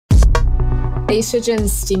Estrogen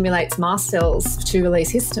stimulates mast cells to release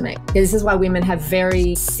histamine. This is why women have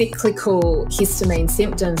very cyclical histamine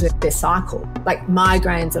symptoms with their cycle, like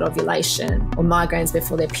migraines at ovulation or migraines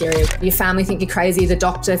before their period. Your family think you're crazy, the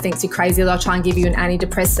doctor thinks you're crazy, they'll try and give you an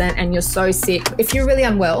antidepressant and you're so sick. If you're really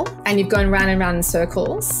unwell and you've gone round and round in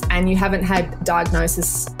circles and you haven't had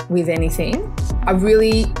diagnosis with anything, I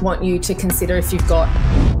really want you to consider if you've got...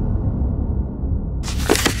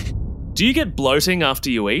 Do you get bloating after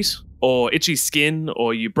you eat, or itchy skin,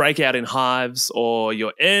 or you break out in hives, or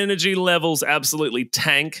your energy levels absolutely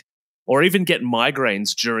tank, or even get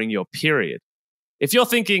migraines during your period? If you're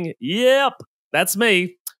thinking, yep, that's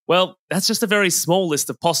me, well, that's just a very small list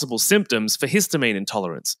of possible symptoms for histamine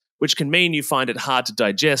intolerance, which can mean you find it hard to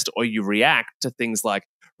digest or you react to things like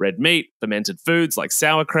red meat, fermented foods like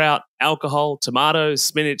sauerkraut, alcohol, tomatoes,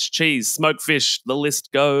 spinach, cheese, smoked fish, the list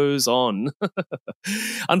goes on.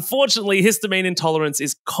 Unfortunately, histamine intolerance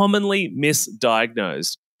is commonly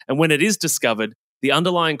misdiagnosed. And when it is discovered, the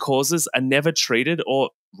underlying causes are never treated or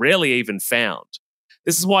rarely even found.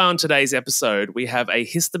 This is why on today's episode, we have a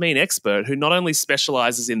histamine expert who not only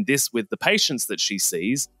specializes in this with the patients that she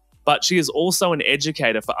sees, but she is also an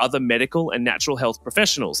educator for other medical and natural health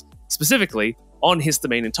professionals, specifically on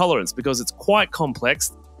histamine intolerance, because it's quite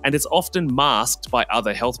complex and it's often masked by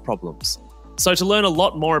other health problems. So to learn a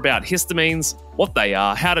lot more about histamines, what they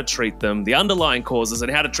are, how to treat them, the underlying causes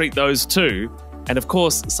and how to treat those too, and of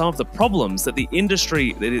course, some of the problems that the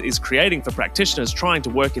industry that is creating for practitioners trying to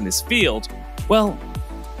work in this field, well,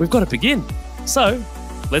 we've got to begin. So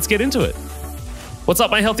let's get into it. What's up,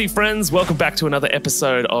 my healthy friends? Welcome back to another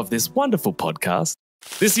episode of this wonderful podcast.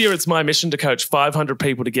 This year, it's my mission to coach 500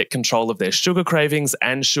 people to get control of their sugar cravings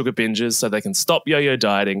and sugar binges so they can stop yo-yo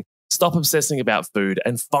dieting, stop obsessing about food,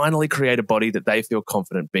 and finally create a body that they feel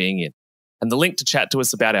confident being in. And the link to chat to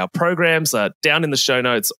us about our programs are down in the show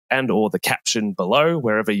notes and or the caption below,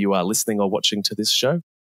 wherever you are listening or watching to this show.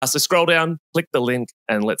 So scroll down, click the link,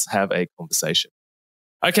 and let's have a conversation.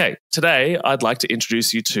 Okay, today I'd like to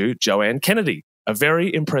introduce you to Joanne Kennedy, a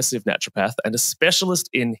very impressive naturopath and a specialist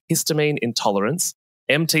in histamine intolerance,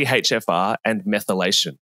 MTHFR, and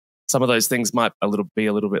methylation. Some of those things might be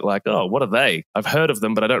a little bit like, oh, what are they? I've heard of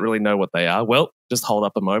them, but I don't really know what they are. Well, just hold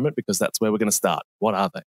up a moment because that's where we're going to start. What are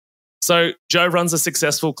they? So Jo runs a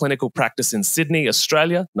successful clinical practice in Sydney,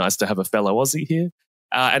 Australia. Nice to have a fellow Aussie here.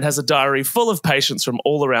 And has a diary full of patients from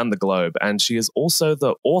all around the globe. And she is also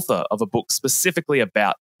the author of a book specifically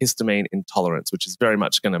about histamine intolerance, which is very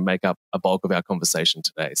much going to make up a bulk of our conversation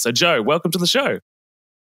today. So Jo, welcome to the show.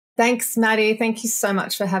 Thanks, Maddie. Thank you so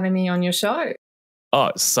much for having me on your show.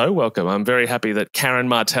 Oh, so welcome. I'm very happy that Karen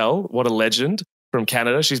Martel, what a legend from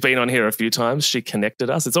Canada. She's been on here a few times. She connected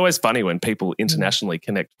us. It's always funny when people internationally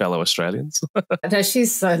connect fellow Australians. No,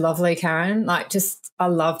 she's so lovely, Karen. I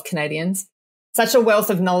love Canadians. Such a wealth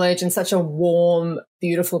of knowledge and such a warm,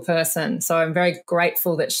 beautiful person. So I'm very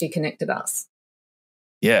grateful that she connected us.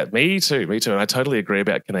 Yeah, me too. And I totally agree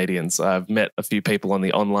about Canadians. I've met a few people on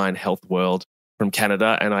the online health world from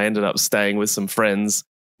Canada, and I ended up staying with some friends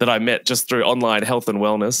that I met just through online health and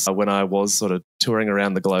wellness when I was sort of touring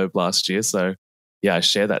around the globe last year. So yeah, I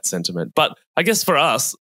share that sentiment. But I guess for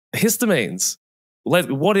us, histamines,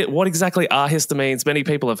 what exactly are histamines? Many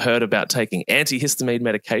people have heard about taking antihistamine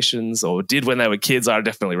medications or did when they were kids. I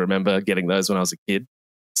definitely remember getting those when I was a kid.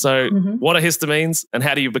 So what are histamines and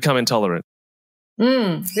how do you become intolerant?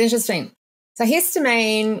 It's interesting. So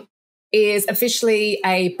histamine is officially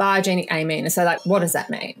a biogenic amine. So what does that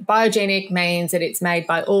mean? Biogenic means that it's made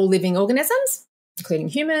by all living organisms, including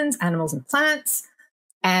humans, animals and plants.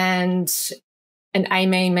 And an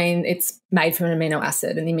amine means it's made from an amino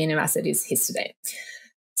acid, and the amino acid is histidine.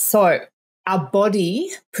 So our body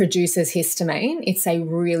produces histamine. It's a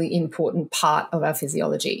really important part of our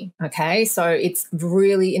physiology, okay? So it's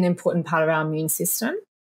really an important part of our immune system.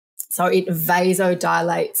 So it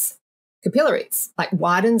vasodilates capillaries,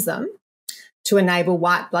 widens them to enable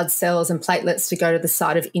white blood cells and platelets to go to the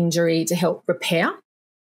site of injury to help repair,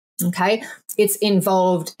 okay? It's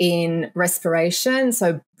involved in respiration,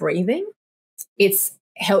 so breathing. It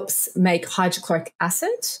helps make hydrochloric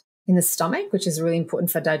acid in the stomach, which is really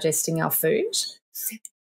important for digesting our food.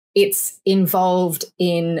 It's involved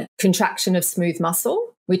in contraction of smooth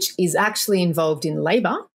muscle, which is actually involved in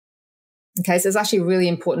labour. Okay, so it's actually a really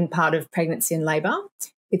important part of pregnancy and labour.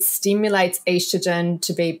 It stimulates estrogen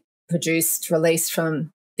to be released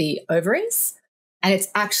from the ovaries. And it's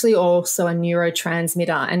actually also a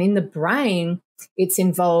neurotransmitter. And in the brain, it's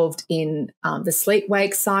involved in the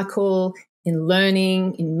sleep-wake cycle, in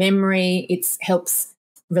learning, in memory. It helps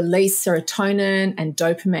release serotonin and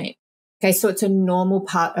dopamine. Okay, so it's a normal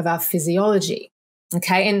part of our physiology.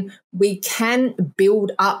 Okay. And we can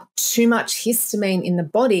build up too much histamine in the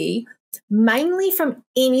body, mainly from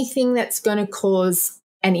anything that's going to cause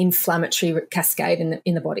an inflammatory cascade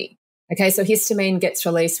in the body. Okay. So histamine gets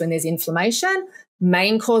released when there's inflammation.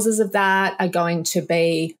 Main causes of that are going to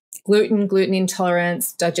be gluten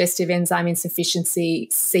intolerance, digestive enzyme insufficiency,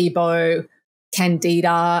 SIBO,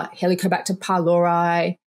 candida, Helicobacter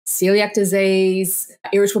pylori, celiac disease,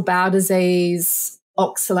 irritable bowel disease,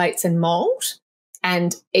 oxalates and mold.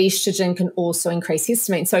 And estrogen can also increase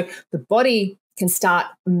histamine. So the body can start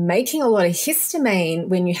making a lot of histamine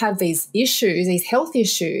when you have these issues, these health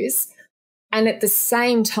issues. And at the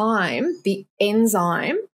same time, the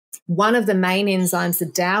enzyme, one of the main enzymes, the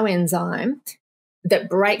DAO enzyme, that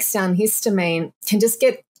breaks down histamine can just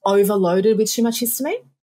get overloaded with too much histamine.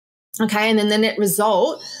 Okay. And then the net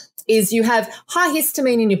result is you have high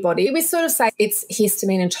histamine in your body. We sort of say it's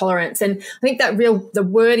histamine intolerance. And I think that the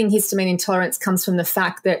wording histamine intolerance comes from the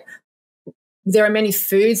fact that there are many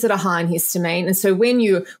foods that are high in histamine. And so when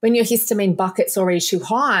your histamine bucket's already too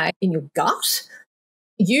high in your gut,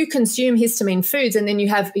 you consume histamine foods and then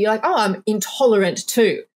you're like, oh, I'm intolerant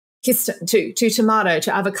to tomato,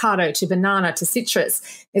 to avocado, to banana, to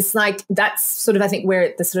citrus. It's like that's sort of, I think,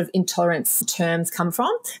 where the sort of intolerance terms come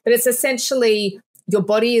from. But it's essentially your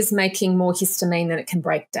body is making more histamine than it can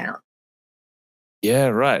break down. Yeah,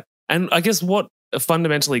 right. And I guess what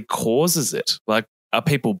fundamentally causes it? Like, are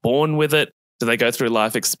people born with it? Do they go through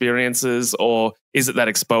life experiences? Or is it that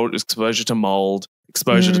exposure to mold,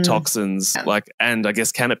 exposure to toxins? Yeah. And I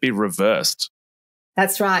guess, can it be reversed?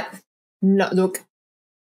 That's right.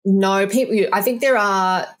 No, people. I think there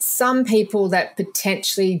are some people that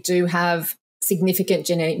potentially do have significant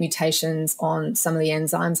genetic mutations on some of the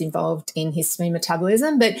enzymes involved in histamine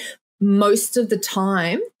metabolism, but most of the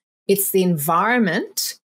time it's the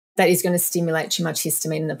environment that is going to stimulate too much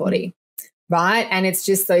histamine in the body, right? And it's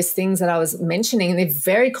just those things that I was mentioning, and they're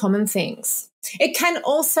very common things. It can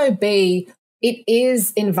also be, it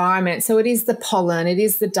is environment. So it is the pollen, it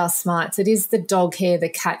is the dust mites, it is the dog hair, the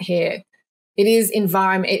cat hair. It is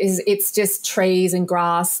environment. It's just trees and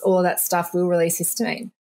grass, all that stuff will release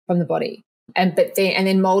histamine from the body. And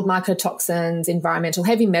then mold mycotoxins, environmental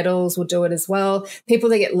heavy metals will do it as well. People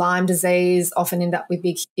that get Lyme disease often end up with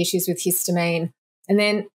big issues with histamine. And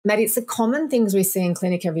then, Maddie, it's the common things we see in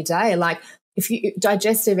clinic every day, like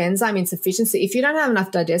digestive enzyme insufficiency. If you don't have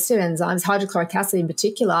enough digestive enzymes, hydrochloric acid in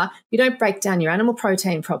particular, you don't break down your animal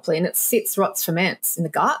protein properly and it rots, ferments in the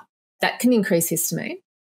gut. That can increase histamine.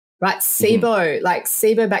 Right, SIBO, like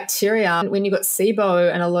SIBO bacteria. When you've got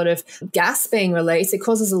SIBO and a lot of gas being released, it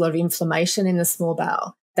causes a lot of inflammation in the small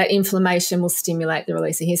bowel. That inflammation will stimulate the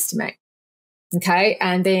release of histamine. Okay,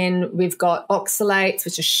 and then we've got oxalates,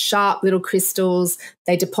 which are sharp little crystals.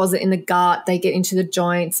 They deposit in the gut. They get into the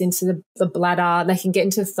joints, into the bladder. They can get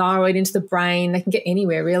into the thyroid, into the brain. They can get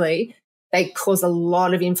anywhere, really. They cause a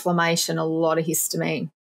lot of inflammation, a lot of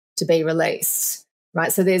histamine to be released. Right,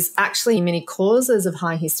 so there's actually many causes of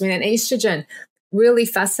high histamine. And estrogen, really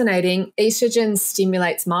fascinating, estrogen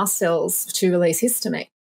stimulates mast cells to release histamine.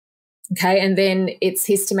 Okay, and then its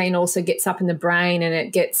histamine also gets up in the brain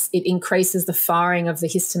and it increases the firing of the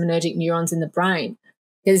histaminergic neurons in the brain.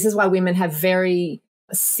 This is why women have very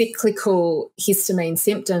cyclical histamine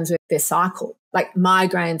symptoms with their cycle, like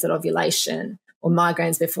migraines at ovulation or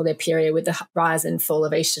migraines before their period with the rise and fall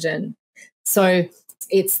of estrogen. So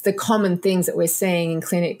it's the common things that we're seeing in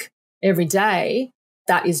clinic every day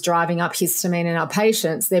that is driving up histamine in our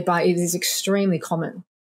patients. Thereby, it is extremely common.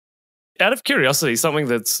 Out of curiosity, something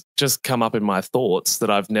that's just come up in my thoughts that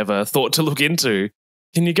I've never thought to look into,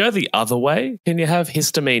 can you go the other way? Can you have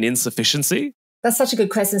histamine insufficiency? That's such a good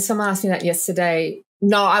question. Someone asked me that yesterday.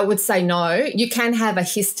 No, I would say no. You can have a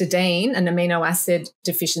histidine, an amino acid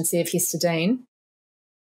deficiency of histidine.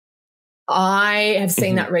 I have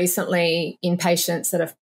seen that recently in patients that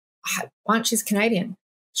have, she's Canadian.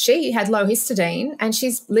 She had low histidine and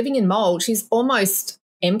she's living in mold. She's almost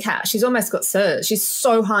MCAS. She's almost got SIRS. She's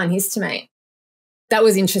so high in histamine. That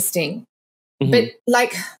was interesting. But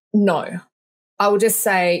no, I will just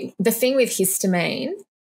say the thing with histamine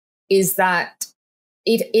is that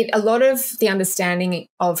a lot of the understanding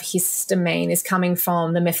of histamine is coming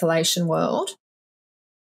from the methylation world.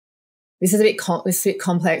 This is a bit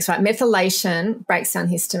complex, right? Methylation breaks down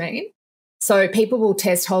histamine. So people will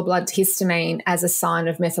test whole blood histamine as a sign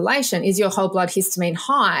of methylation. Is your whole blood histamine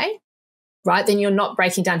high, right? Then you're not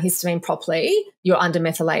breaking down histamine properly. You're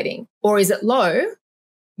undermethylating. Or is it low?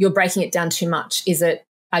 You're breaking it down too much.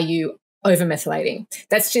 Are you overmethylating?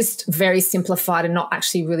 That's just very simplified and not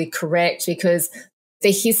actually really correct, because the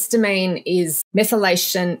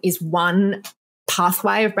methylation is one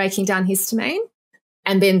pathway of breaking down histamine.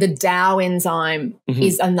 And then the DAO enzyme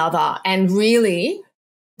is another. And really,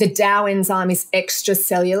 the DAO enzyme is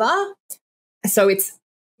extracellular. So it's,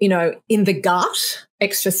 in the gut,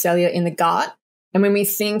 extracellular in the gut. And when we're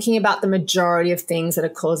thinking about the majority of things that are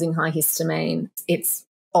causing high histamine, it's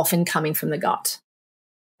often coming from the gut,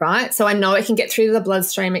 right? So I know it can get through to the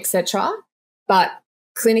bloodstream, etc. But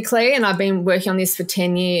clinically, and I've been working on this for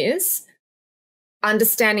 10 years,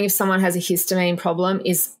 understanding if someone has a histamine problem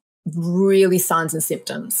is really signs and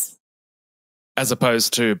symptoms. As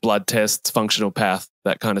opposed to blood tests, functional path,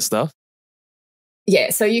 that kind of stuff?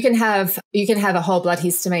 Yeah, so you can have a whole blood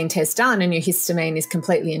histamine test done and your histamine is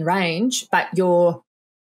completely in range, but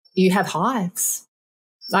you have hives.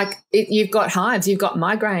 You've got hives, you've got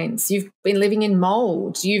migraines, you've been living in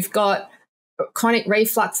mold, you've got chronic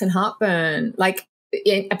reflux and heartburn.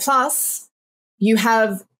 Plus, you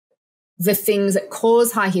have the things that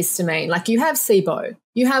cause high histamine, like you have SIBO,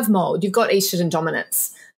 you have mold, you've got estrogen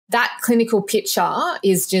dominance. That clinical picture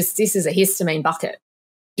is just, this is a histamine bucket.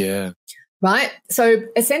 Yeah. Right? So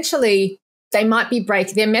essentially, their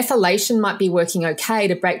methylation might be working okay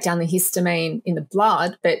to break down the histamine in the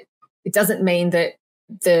blood, but it doesn't mean that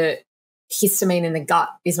the histamine in the gut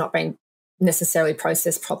is not being necessarily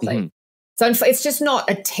processed properly. So it's just not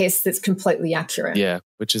a test that's completely accurate. Yeah,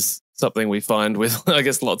 which is something we find with, I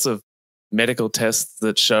guess, lots of medical tests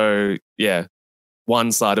that show,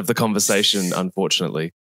 one side of the conversation,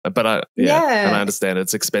 unfortunately. But and I understand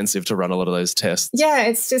it's expensive to run a lot of those tests. Yeah,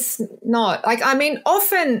 it's just not.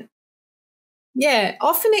 Often it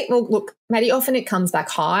comes back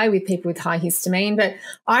high with people with high histamine. But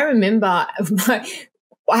I remember I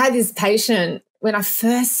had this patient when I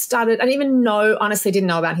first started. I honestly didn't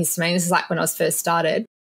know about histamine. This is like when I was first started.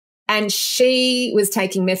 And she was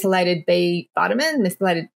taking methylated B vitamin,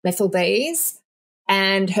 methylated methyl Bs,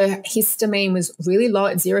 and her histamine was really low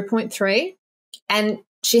at 0.3. And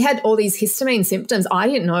she had all these histamine symptoms. I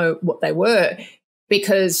didn't know what they were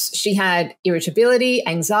because she had irritability,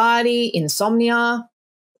 anxiety, insomnia,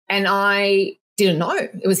 and I didn't know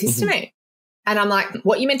it was histamine. And I'm like,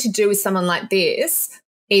 what you're meant to do with someone like this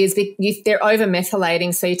is if they're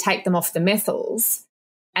over-methylating, so you take them off the methyls.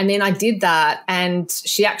 And then I did that and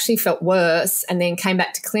she actually felt worse and then came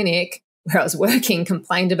back to clinic where I was working,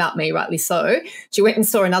 complained about me, rightly so. She went and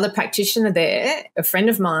saw another practitioner there, a friend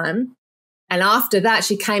of mine. And after that,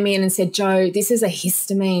 she came in and said, Jo, this is a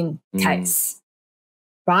histamine case,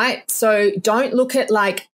 right? So don't look at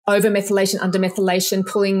like over-methylation, under-methylation,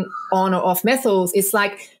 pulling on or off methyls. It's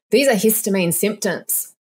like these are histamine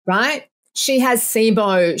symptoms, right? She has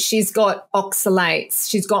SIBO, she's got oxalates,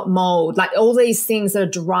 she's got mold, like all these things that are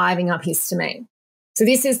driving up histamine. So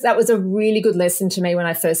that was a really good lesson to me when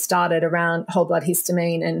I first started around whole blood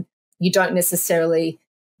histamine, and you don't necessarily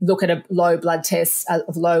look at a low blood test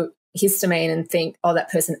of low histamine and think, oh, that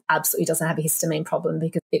person absolutely doesn't have a histamine problem,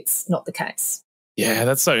 because it's not the case. Yeah,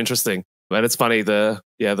 that's so interesting. And it's funny, the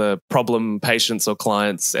problem patients or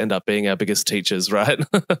clients end up being our biggest teachers, right?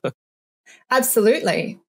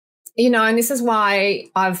 Absolutely. And this is why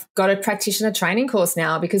I've got a practitioner training course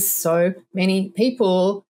now, because so many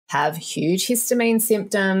people have huge histamine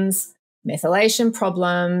symptoms, methylation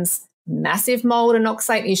problems, massive mold and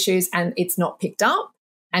oxalate issues, and it's not picked up.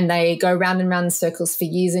 And they go round and round in circles for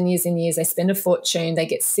years and years and years. They spend a fortune. They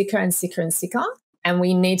get sicker and sicker and sicker. And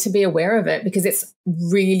we need to be aware of it because it's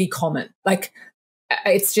really common. Like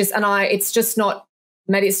it's just my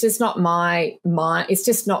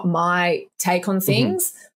take on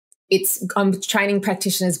things. I'm training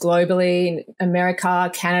practitioners globally in America,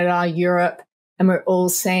 Canada, Europe, and we're all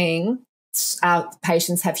seeing our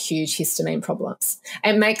patients have huge histamine problems.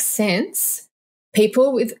 It makes sense.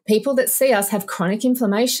 People that see us have chronic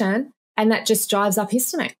inflammation, and that just drives up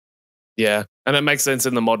histamine. Yeah, and it makes sense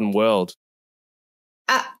in the modern world.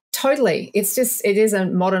 Totally. It is a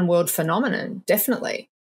modern world phenomenon, definitely.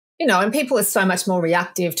 And people are so much more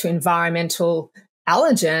reactive to environmental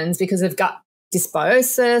allergens because they've got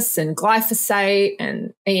dysbiosis and glyphosate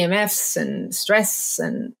and EMFs and stress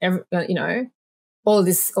and all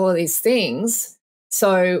of these things.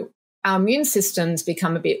 So our immune systems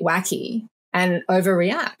become a bit wacky and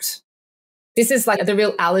overreact. This is like the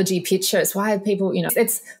real allergy picture. It's why people,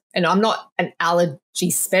 I'm not an allergy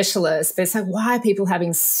specialist, but it's like, why are people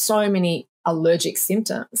having so many allergic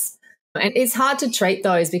symptoms? And it's hard to treat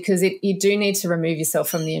those because you do need to remove yourself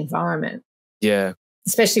from the environment. Yeah.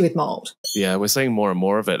 Especially with mold. Yeah, we're seeing more and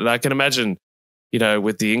more of it. And I can imagine,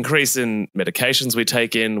 with the increase in medications we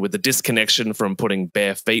take in, with the disconnection from putting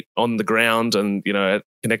bare feet on the ground and,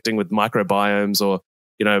 connecting with microbiomes or,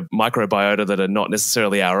 microbiota that are not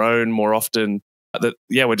necessarily our own more often, that,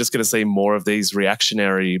 yeah, we're just going to see more of these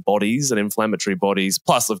reactionary bodies and inflammatory bodies,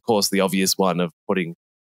 plus, of course, the obvious one of putting,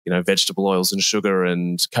 vegetable oils and sugar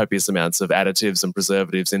and copious amounts of additives and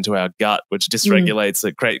preservatives into our gut, which dysregulates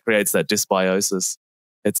it, creates that dysbiosis.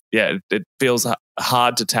 It feels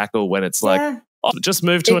hard to tackle when it's like, oh, just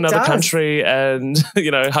move to another country and,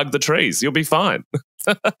 hug the trees. You'll be fine.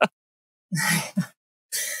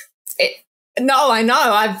 No, I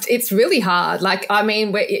know. It's really hard. Like, I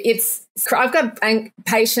mean, I've got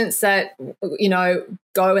patients that,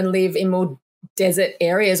 go and live in more desert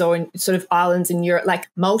areas or in sort of islands in Europe, like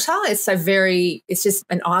Malta. It's just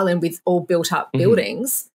an island with all built up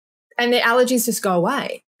buildings, and their allergies just go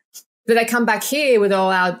away. But they come back here with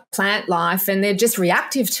all our plant life and they're just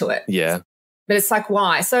reactive to it. Yeah. But it's like,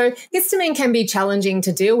 why? So histamine can be challenging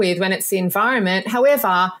to deal with when it's the environment.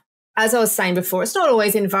 However, as I was saying before, it's not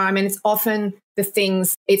always environment. It's often the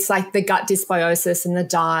things, it's like the gut dysbiosis and the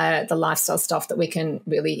diet, the lifestyle stuff that we can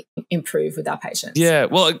really improve with our patients. Yeah.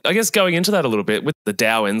 Well, I guess going into that a little bit with the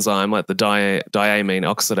DAO enzyme, like the diamine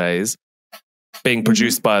oxidase being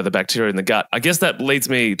produced by the bacteria in the gut, I guess that leads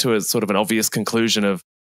me to a sort of an obvious conclusion of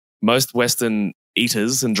most Western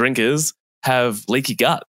eaters and drinkers have leaky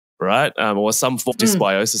gut, right? Or some form of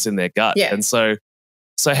dysbiosis in their gut. Yeah. And so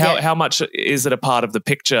how much is it a part of the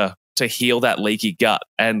picture to heal that leaky gut?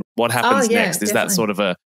 And what happens next? Is that sort of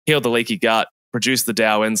a heal the leaky gut, produce the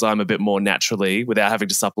DAO enzyme a bit more naturally without having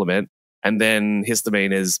to supplement, and then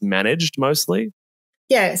histamine is managed mostly?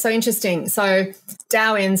 Yeah, so interesting. So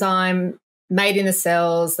DAO enzyme made in the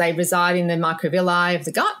cells, they reside in the microvilli of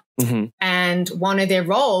the gut. And one of their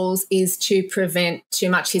roles is to prevent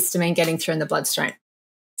too much histamine getting through in the bloodstream.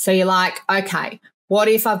 So you're like, okay, what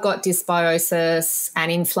if I've got dysbiosis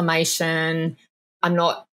and inflammation? I'm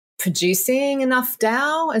not producing enough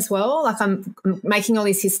DAO as well. Like I'm making all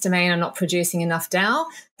this histamine, I'm not producing enough DAO.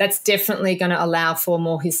 That's definitely going to allow for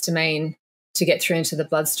more histamine to get through into the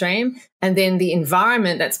bloodstream. And then the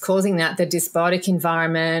environment that's causing that, the dysbiotic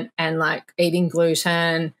environment and like eating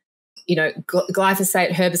gluten, glyphosate,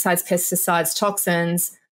 herbicides, pesticides,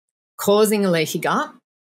 toxins, causing a leaky gut,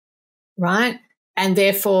 right? And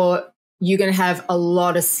therefore, you're going to have a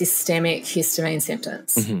lot of systemic histamine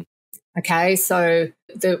symptoms. Okay, so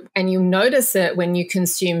and you'll notice it when you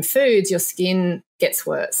consume foods, your skin gets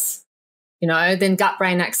worse. Then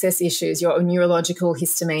gut-brain axis issues, your neurological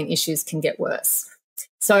histamine issues can get worse.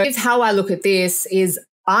 So it's how I look at this is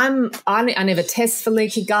I never test for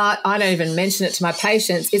leaky gut. I don't even mention it to my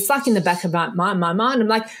patients. It's like in the back of my mind. I'm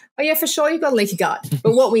like, oh, yeah, for sure you've got a leaky gut.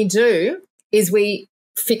 But what we do is we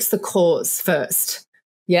fix the cause first.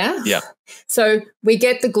 Yeah? Yeah. So we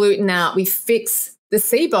get the gluten out. We fix the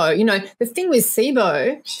SIBO. The thing with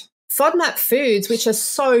SIBO, FODMAP foods, which are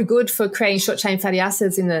so good for creating short-chain fatty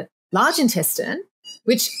acids in the large intestine,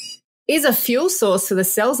 which is a fuel source for the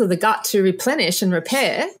cells of the gut to replenish and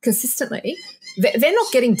repair consistently, they're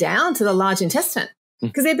not getting down to the large intestine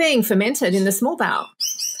because they're being fermented in the small bowel,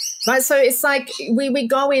 right? So it's like we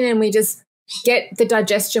go in and we just get the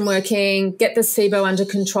digestion working, get the SIBO under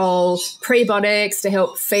control, prebiotics to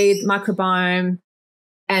help feed microbiome,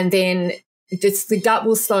 and then the gut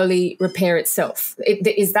will slowly repair itself.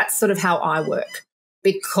 That's sort of how I work.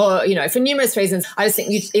 Because, for numerous reasons, I just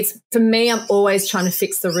think for me, I'm always trying to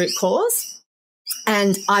fix the root cause.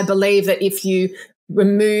 And I believe that if you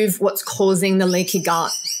remove what's causing the leaky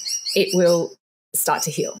gut, it will start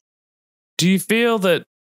to heal. Do you feel that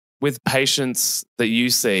with patients that you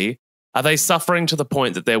see, are they suffering to the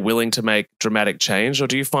point that they're willing to make dramatic change? Or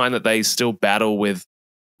do you find that they still battle with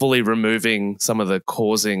fully removing some of the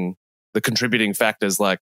contributing factors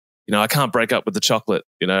like, I can't break up with the chocolate,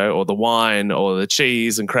 or the wine or the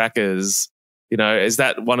cheese and crackers. Is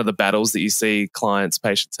that one of the battles that you see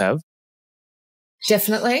patients have?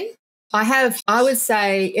 Definitely. I would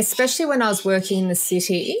say, especially when I was working in the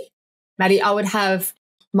city, Maddie, I would have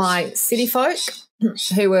my city folk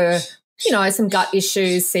who were, some gut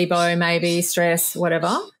issues, SIBO maybe, stress,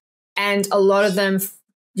 whatever. And a lot of them,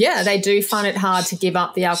 they do find it hard to give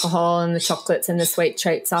up the alcohol and the chocolates and the sweet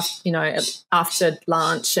treats after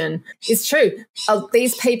lunch. And it's true.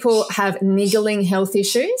 These people have niggling health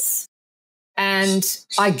issues. And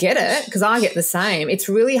I get it because I get the same. It's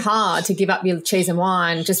really hard to give up your cheese and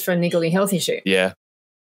wine just for a niggly health issue. Yeah.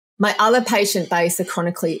 My other patient base are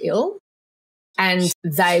chronically ill and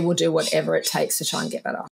they will do whatever it takes to try and get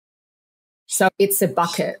better. So it's a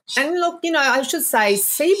bucket. And look, I should say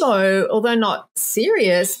SIBO, although not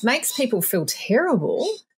serious, makes people feel terrible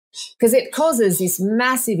because it causes this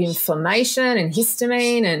massive inflammation and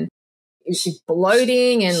histamine and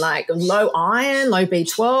bloating and like low iron, low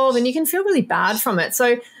B12, and you can feel really bad from it.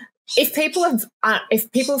 So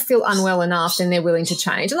if people feel unwell enough, then they're willing to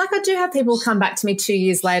change. And like, I do have people come back to me 2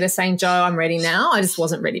 years later saying, Jo, I'm ready now. I just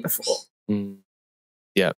wasn't ready before.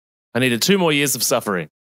 Yeah. I needed 2 more years of suffering.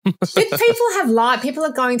 But people have life. People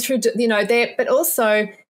are going through, but also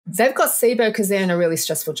they've got SIBO because they're in a really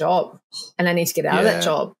stressful job and they need to get out of that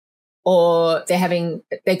job, or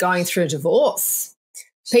they're going through a divorce.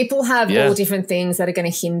 People have all different things that are going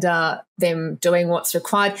to hinder them doing what's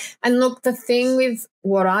required. And look, the thing with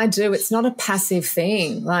what I do, it's not a passive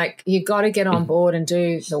thing. Like, you got to get on board and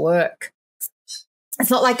do the work. It's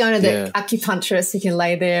not like going to the acupuncturist. You can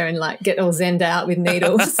lay there and like get all zenned out with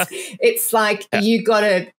needles. It's like you got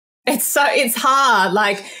to. It's hard.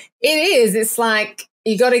 Like, it is. It's like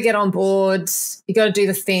you got to get on board. You got to do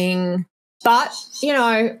the thing. But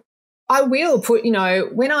I will put,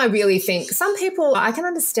 when I really think, some people, I can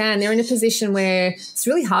understand they're in a position where it's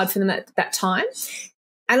really hard for them at that time.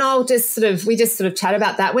 And we just sort of chat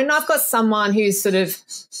about that. When I've got someone who's sort of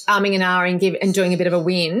umming and ahhing and doing a bit of a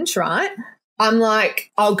whinge, right? I'm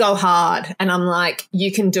like, I'll go hard. And I'm like,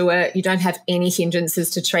 you can do it. You don't have any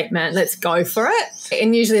hindrances to treatment. Let's go for it.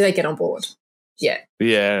 And usually they get on board. Yeah.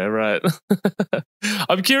 Yeah, right.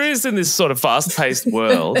 I'm curious, in this sort of fast-paced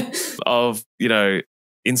world of,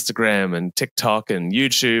 Instagram and TikTok and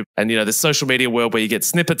YouTube and, the social media world where you get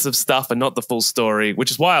snippets of stuff and not the full story,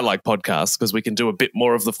 which is why I like podcasts, because we can do a bit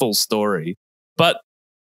more of the full story. But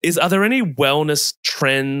are there any wellness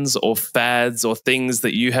trends or fads or things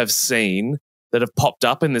that you have seen that have popped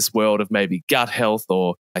up in this world of maybe gut health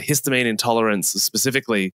or a histamine intolerance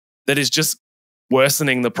specifically that is just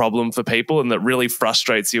worsening the problem for people and that really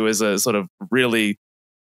frustrates you as a sort of really,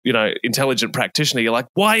 intelligent practitioner? You're like,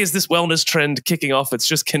 why is this wellness trend kicking off? It's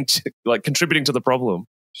just contributing to the problem.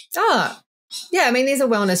 Yeah, I mean, these are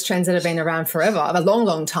wellness trends that have been around forever, a long,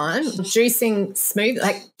 long time. Juicing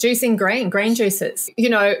green juices,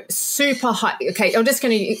 super high. Okay,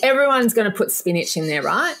 everyone's going to put spinach in there,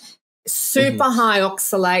 right? Super high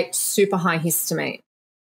oxalate, super high histamine.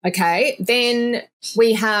 Okay, then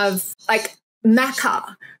we have like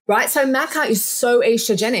maca, right? So maca is so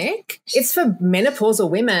estrogenic. It's for menopausal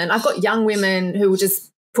women. I've got young women who will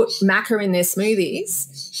just put maca in their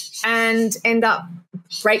smoothies and end up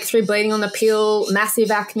breakthrough bleeding on the pill, massive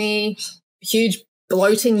acne, huge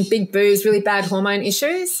bloating, big boobs, really bad hormone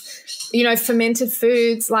issues. Fermented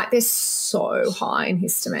foods, like, they're so high in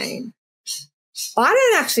histamine. I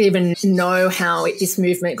don't actually even know how this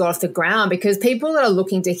movement got off the ground, because people that are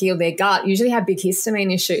looking to heal their gut usually have big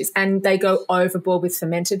histamine issues and they go overboard with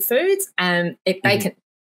fermented foods, and it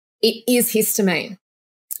is histamine.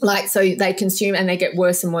 Like, so they consume and they get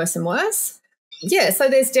worse and worse and worse. Yeah, so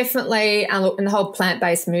there's definitely, and the whole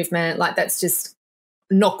plant-based movement, like, that's just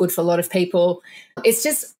not good for a lot of people. It's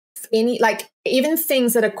just even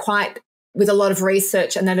things that are quite, with a lot of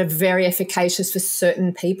research and that are very efficacious for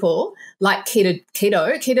certain people, like keto.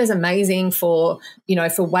 Keto is amazing for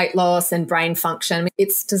weight loss and brain function.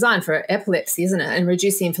 It's designed for epilepsy, isn't it? And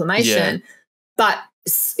reducing inflammation. Yeah. But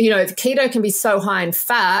keto can be so high in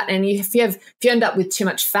fat, and if you end up with too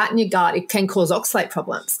much fat in your gut, it can cause oxalate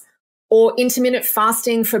problems. Or intermittent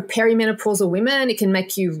fasting for perimenopausal women, it can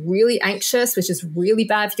make you really anxious, which is really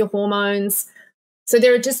bad for your hormones. So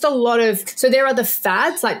there are just there are the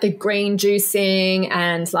fads like the green juicing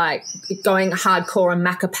and like going hardcore on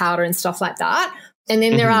maca powder and stuff like that. And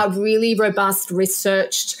then there are really robust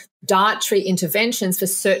researched dietary interventions for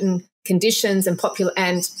certain conditions and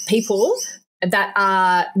people that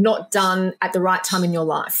are not done at the right time in your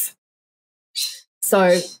life.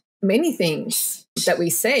 So many things that we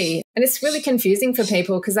see, and it's really confusing for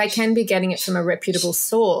people because they can be getting it from a reputable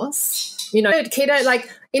source. Keto, like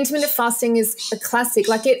intermittent fasting is a classic.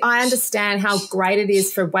 I understand how great it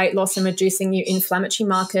is for weight loss and reducing your inflammatory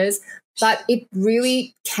markers, but it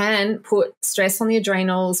really can put stress on the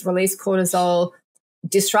adrenals, release cortisol,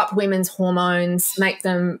 disrupt women's hormones, make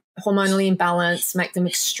them hormonally imbalanced, make them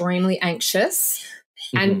extremely anxious.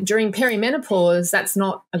 And during perimenopause, that's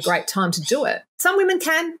not a great time to do it. Some women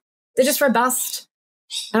can. They're just robust.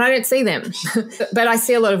 And I don't see them. But I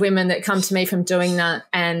see a lot of women that come to me from doing that,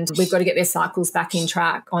 and we've got to get their cycles back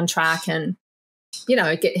on track and,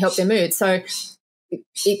 help their mood. So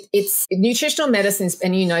it's nutritional medicine,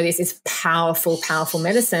 and this is powerful, powerful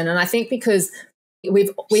medicine. And I think because we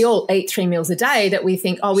all eat 3 meals a day, that we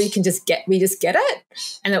think, we just get it,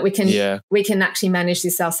 and that we can actually manage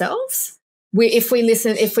this ourselves. If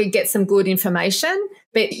we get some good information,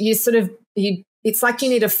 but it's like you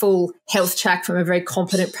need a full health check from a very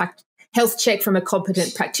competent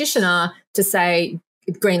practitioner to say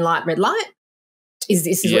green light, red light. This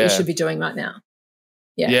is what you should be doing right now.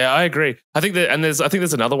 Yeah, I agree. I think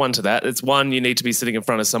there's another one to that. It's one, you need to be sitting in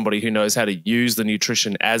front of somebody who knows how to use the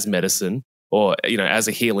nutrition as medicine or, as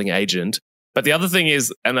a healing agent. But the other thing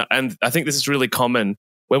is, and I think this is really common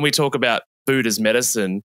when we talk about food as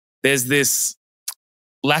medicine, there's this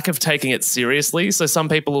lack of taking it seriously. So some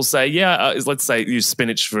people will say, let's say use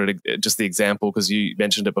spinach for just the example because you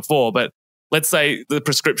mentioned it before, but let's say the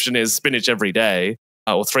prescription is spinach every day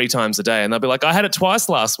or 3 times a day. And they'll be like, I had it twice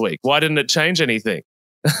last week. Why didn't it change anything?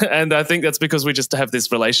 And I think that's because we just have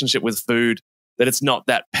this relationship with food that it's not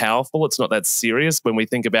that powerful. It's not that serious. When we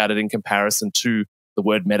think about it in comparison to the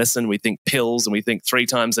word medicine, we think pills and we think 3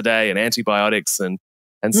 times a day and antibiotics. And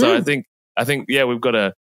so I think, we've got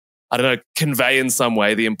to, convey in some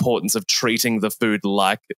way the importance of treating the food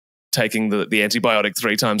like taking the antibiotic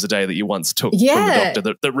 3 times a day that you once took from the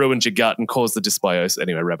doctor that ruined your gut and caused the dysbiosis.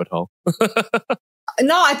 Anyway, rabbit hole.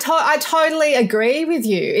 No, I totally agree with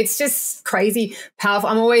you. It's just crazy powerful.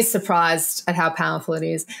 I'm always surprised at how powerful it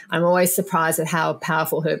is. I'm always surprised at how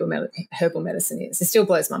powerful herbal medicine is. It still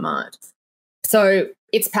blows my mind. So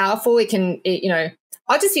it's powerful. I'll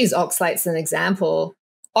just use oxalates as an example.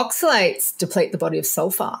 Oxalates deplete the body of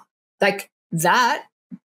sulfur. Like that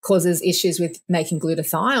causes issues with making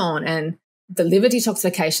glutathione and the liver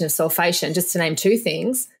detoxification of sulfation, just to name 2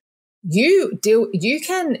 things.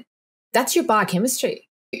 That's your biochemistry.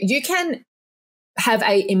 You can have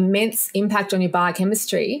an immense impact on your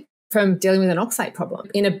biochemistry from dealing with an oxalate problem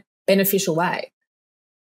in a beneficial way.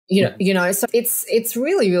 So it's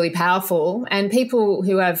really, really powerful. And people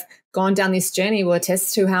who have gone down this journey will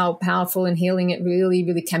attest to how powerful and healing it really,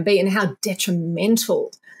 really can be and how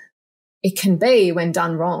detrimental it can be when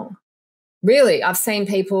done wrong. Really, I've seen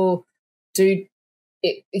people do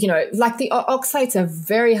it, like the oxalates are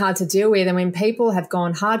very hard to deal with. And when people have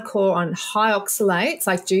gone hardcore on high oxalates,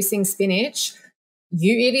 like juicing spinach,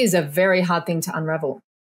 it is a very hard thing to unravel.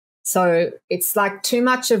 So it's like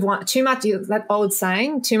that old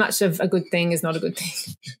saying, too much of a good thing is not a good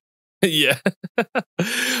thing. Yeah.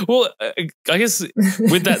 Well, I guess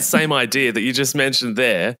with that same idea that you just mentioned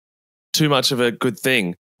there, too much of a good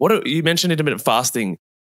thing. You mentioned intermittent fasting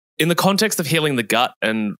in the context of healing the gut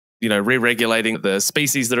and re-regulating the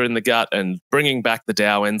species that are in the gut and bringing back the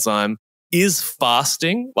DAO enzyme. Is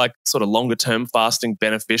fasting, like sort of longer term fasting,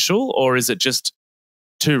 beneficial, or is it just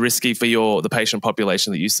too risky for the patient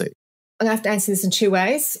population that you see? I have to answer this in 2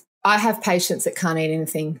 ways. I have patients that can't eat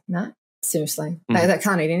anything. No, seriously, they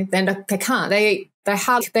can't eat anything. They can't.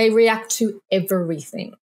 They react to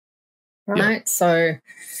everything, right? Yeah. So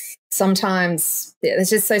sometimes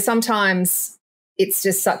sometimes it's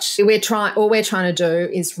just all we're trying to do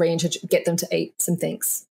is get them to eat some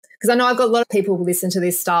things. Because I know I've got a lot of people who listen to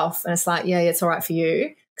this stuff and it's like, yeah, it's all right for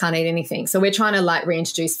you, can't eat anything. So we're trying to like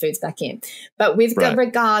reintroduce foods back in. But with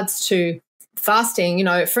regards to fasting,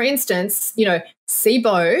 for instance,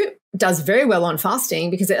 SIBO does very well on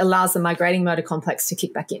fasting because it allows the migrating motor complex to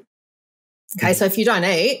kick back in. Okay, so if you don't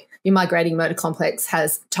eat, your migrating motor complex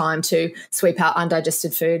has time to sweep out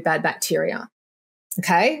undigested food, bad bacteria.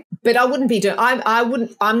 Okay, but I wouldn't be doing.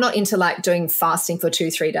 I'm not into like doing fasting for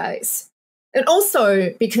 2-3 days, and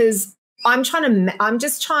also because I'm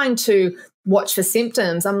just trying to watch for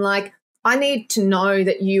symptoms. I'm like, I need to know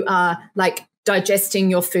that you are like digesting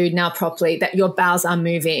your food now properly, that your bowels are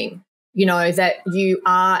moving, that you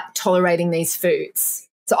are tolerating these foods.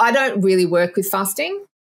 So I don't really work with fasting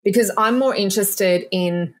because I'm more interested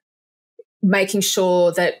in making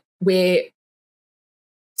sure that we're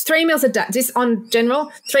 3 meals a day, just on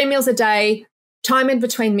general, 3 meals a day, time in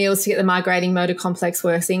between meals to get the migrating motor complex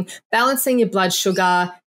working, balancing your blood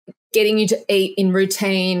sugar, getting you to eat in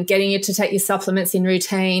routine, getting you to take your supplements in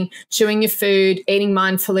routine, chewing your food, eating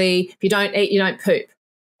mindfully. If you don't eat, you don't poop.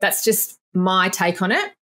 That's just my take on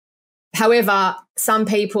it. However, some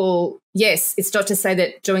people, yes, it's not to say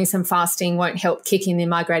that doing some fasting won't help kick in the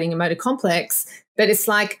migrating motor complex, but it's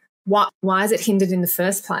like, why is it hindered in the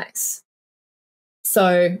first place?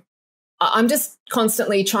 So I'm just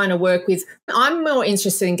constantly trying to work with, I'm more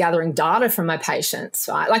interested in gathering data from my patients,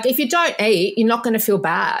 right? Like if you don't eat, you're not going to feel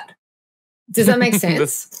bad. Does that make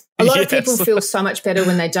sense? A lot of people feel so much better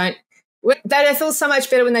when they don't. They feel so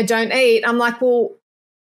much better when they don't eat. I'm like, well,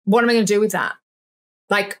 what am I going to do with that?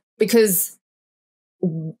 Like, because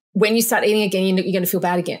when you start eating again, you're going to feel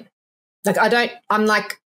bad again. Like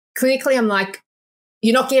clinically, I'm like,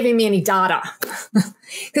 you're not giving me any data.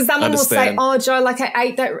 Because someone will say, oh, Jo, like I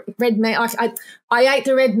ate that red meat. I ate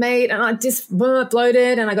the red meat and I just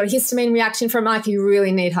bloated and I got a histamine reaction from like, you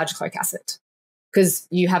really need hydrochloric acid because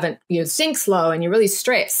your zinc's low and you're really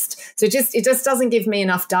stressed. So it just doesn't give me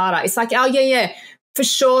enough data. It's like, oh, yeah, for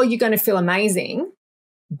sure you're going to feel amazing,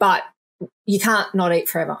 but you can't not eat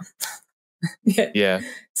forever. Yeah.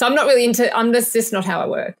 So I'm not really into, that's just not how I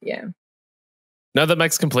work. Yeah. No, that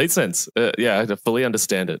makes complete sense. Yeah, I fully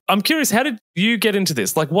understand it. I'm curious, how did you get into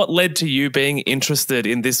this? Like, what led to you being interested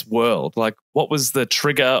in this world? Like, what was the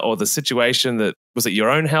trigger or the situation that, was it your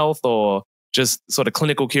own health or just sort of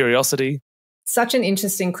clinical curiosity? Such an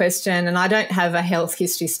interesting question. And I don't have a health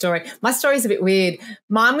history story. My story is a bit weird.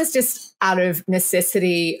 Mine was just out of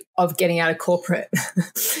necessity of getting out of corporate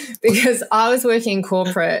because I was working in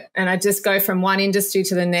corporate and I just go from one industry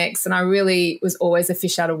to the next. And I really was always a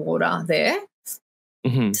fish out of water there.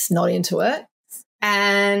 Mm-hmm. Just not into it.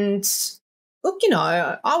 And look, you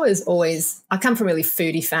know, I come from a really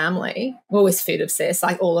foodie family, always food obsessed,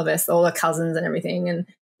 like all of us, all our cousins and everything. And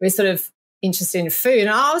we're sort of interested in food. And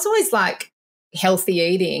I was always like healthy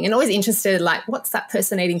eating and always interested, like, what's that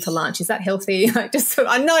person eating for lunch? Is that healthy? Like, just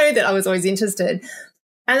I know that I was always interested.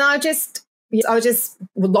 And I was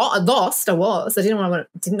lost. I didn't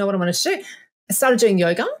know what I wanted to do. I started doing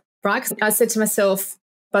yoga, right? 'Cause I said to myself,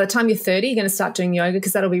 by the time you're 30, you're going to start doing yoga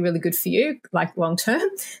because that'll be really good for you, like long term.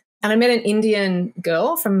 And I met an Indian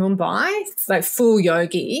girl from Mumbai, like full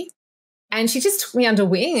yogi, and she just took me under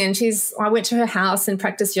wing. And I went to her house and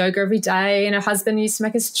practiced yoga every day. And her husband used to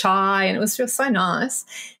make us chai, and it was just so nice.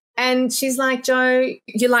 And she's like, Jo,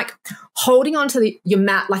 you're like holding onto your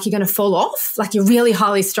mat like you're going to fall off, like you're really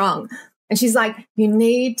highly strung. And she's like, you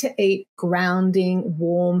need to eat grounding,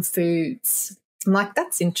 warm foods. I'm like,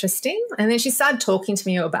 that's interesting. And then she started talking to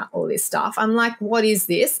me about all this stuff. I'm like, what is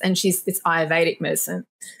this? And it's Ayurvedic medicine.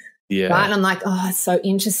 Yeah. Right. And I'm like, oh, it's so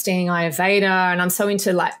interesting, Ayurveda. And I'm so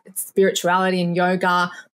into like spirituality and yoga.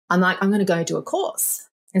 I'm like, I'm going to go do a course.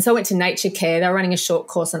 And so I went to Nature Care. They were running a short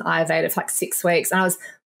course on Ayurveda for like 6 weeks. And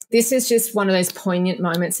this is just one of those poignant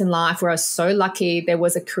moments in life where I was so lucky. There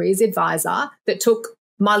was a careers advisor that took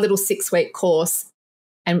my little 6-week course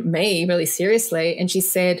and me really seriously. And she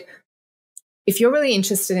said, if you're really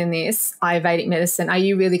interested in this Ayurvedic medicine, are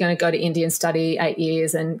you really going to go to India and study 8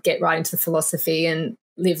 years and get right into the philosophy and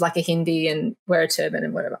live like a Hindi and wear a turban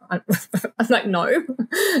and whatever? I'm like, no.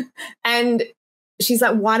 And she's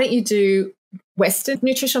like, why don't you do Western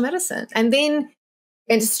nutritional medicine? And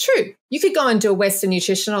it's true. You could go and do a Western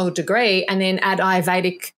nutritional degree and then add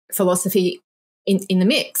Ayurvedic philosophy in the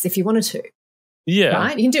mix if you wanted to. Yeah.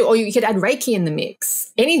 Right? You can do, or you could add Reiki in the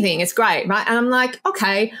mix. Anything. It's great. Right. And I'm like,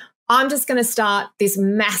 okay, I'm just going to start this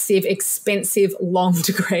massive, expensive, long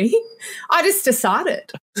degree. I just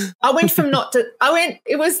decided.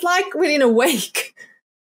 It was like within a week.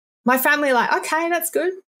 My family like, okay, that's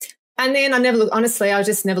good. And then I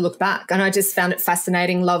just never looked back. And I just found it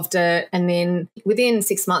fascinating, loved it. And then within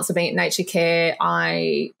 6 months of being at Nature Care,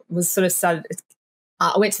 I was sort of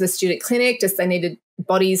I went to the student clinic, they needed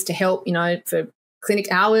bodies to help, for clinic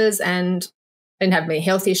hours, and didn't have any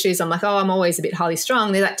health issues. I'm like, I'm always a bit highly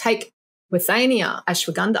strung. They're like, take withania,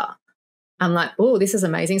 ashwagandha. I'm like, oh, this is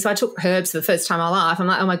amazing. So I took herbs for the first time in my life. I'm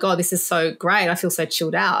like, oh my God, this is so great. I feel so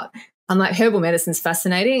chilled out. I'm like, herbal medicine's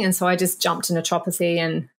fascinating. And so I just jumped to naturopathy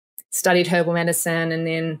and studied herbal medicine, and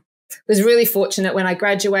then was really fortunate when I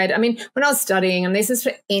graduated. I mean, when I was studying, and this is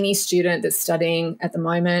for any student that's studying at the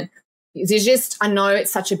moment, I know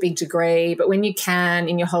it's such a big degree, but when you can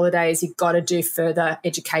in your holidays, you've got to do further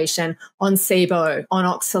education on SIBO, on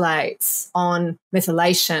oxalates, on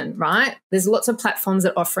methylation, right? There's lots of platforms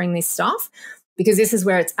that are offering this stuff because this is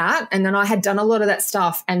where it's at. And then I had done a lot of that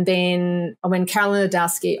stuff. And then when Carolyn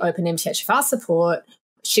Ladowski opened MTHFR support,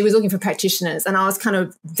 she was looking for practitioners, and I was kind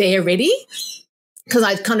of there ready because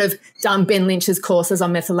I'd kind of done Ben Lynch's courses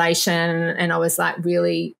on methylation, and I was like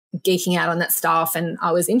really geeking out on that stuff, and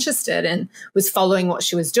I was interested and was following what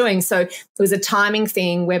she was doing. So it was a timing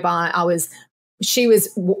thing whereby she was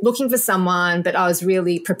looking for someone, but I was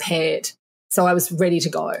really prepared. So I was ready to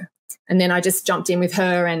go. And then I just jumped in with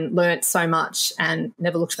her and learnt so much and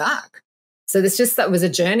never looked back. So that was a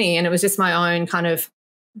journey, and it was just my own kind of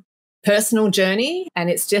personal journey, and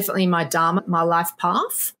it's definitely my dharma, my life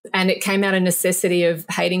path, and it came out of necessity of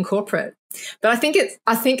hating corporate. But I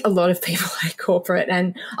think a lot of people hate corporate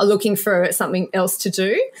and are looking for something else to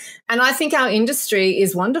do. And I think our industry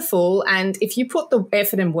is wonderful, and if you put the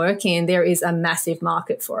effort and work in, there is a massive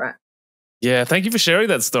market for it. Yeah, thank you for sharing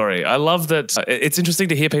that story. I love that. It's interesting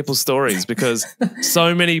to hear people's stories because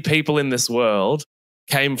so many people in this world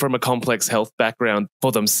came from a complex health background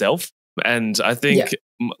for themselves. And I think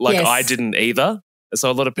Yes. I didn't either.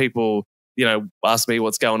 So a lot of people, ask me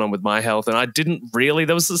what's going on with my health. And I didn't really.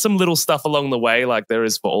 There was some little stuff along the way, like there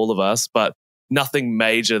is for all of us, but nothing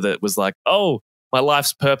major that was like, oh, my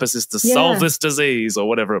life's purpose is to solve this disease or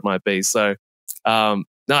whatever it might be. So no,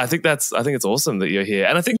 I think it's awesome that you're here.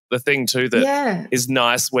 And I think the thing too that is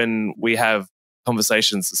nice when we have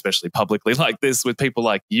conversations, especially publicly like this with people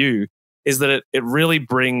like you, is that it really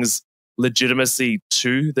brings legitimacy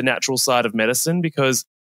to the natural side of medicine because,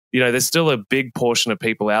 there's still a big portion of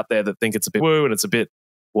people out there that think it's a bit woo and it's a bit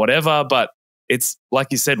whatever, but it's like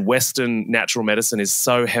you said, Western natural medicine is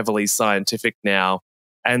so heavily scientific now.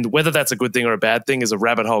 And whether that's a good thing or a bad thing is a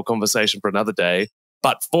rabbit hole conversation for another day.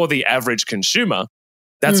 But for the average consumer,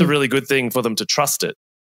 that's a really good thing for them to trust it.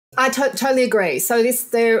 I totally agree. So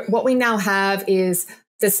what we now have is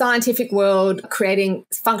the scientific world creating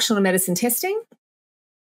functional medicine testing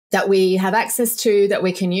that we have access to, that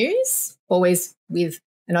we can use, always with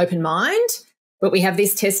an open mind. But we have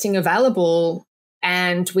this testing available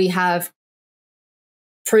and we have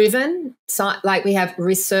proven, like we have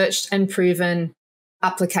researched and proven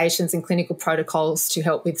applications and clinical protocols to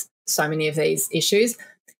help with so many of these issues.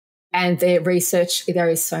 And there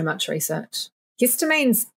is so much research.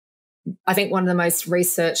 Histamine's, I think, one of the most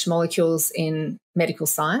researched molecules in medical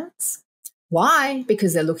science. Why?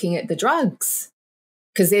 Because they're looking at the drugs.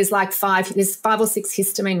 Because there's five or six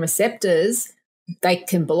histamine receptors. They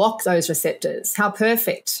can block those receptors. How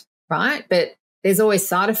perfect, right? But there's always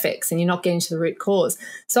side effects and you're not getting to the root cause.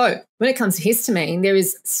 So when it comes to histamine, there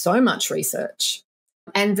is so much research.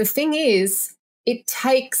 And the thing is, it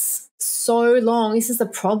takes so long. This is the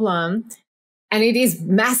problem. And it is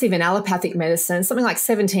massive in allopathic medicine, something like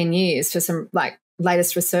 17 years for some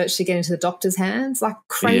latest research to get into the doctor's hands,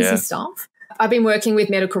 crazy stuff. I've been working with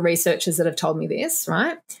medical researchers that have told me this,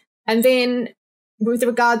 right? And then with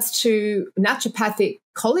regards to naturopathic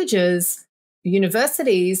colleges,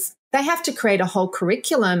 universities, they have to create a whole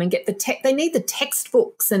curriculum and get they need the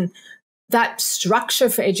textbooks and that structure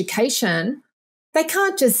for education. They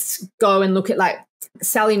can't just go and look at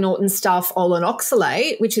Sally Norton stuff on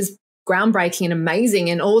oxalate, which is groundbreaking and amazing,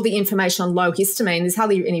 and all the information on low histamine. There's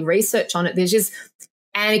hardly any research on it. There's just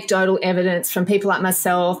anecdotal evidence from people like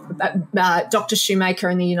myself, Dr. Shoemaker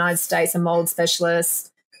in the United States, a mold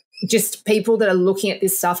specialist, just people that are looking at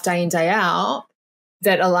this stuff day in, day out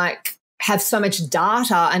that are have so much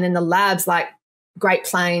data. And then the labs like Great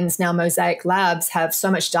Plains, now Mosaic Labs, have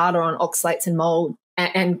so much data on oxalates and mold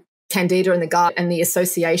and candida in the gut and the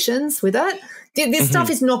associations with it. This stuff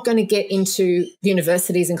is not going to get into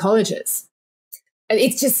universities and colleges.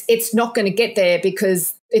 It's not going to get there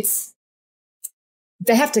because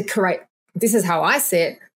they have to create, this is how I see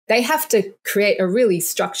it, they have to create a really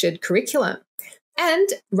structured curriculum. And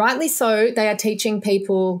rightly so, they are teaching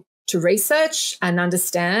people to research and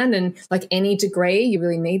understand, and like any degree, you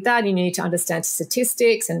really need that. You need to understand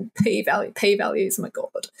statistics and p-values. Oh my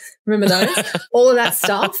God. Remember those? All of that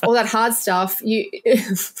stuff, all that hard stuff.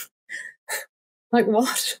 Like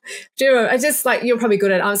what? Do you know, I just you're probably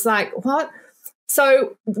good at it. I was like, what?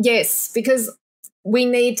 So yes, because we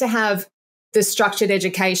need to have the structured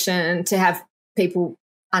education to have people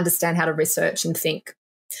understand how to research and think.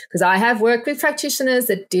 Because I have worked with practitioners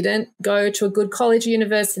that didn't go to a good college or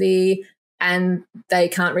university and they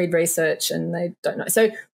can't read research and they don't know.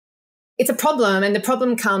 So it's a problem, and the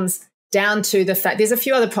problem comes down to the fact there's a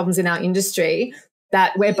few other problems in our industry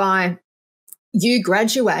that whereby you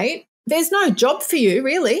graduate, there's no job for you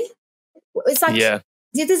really. It's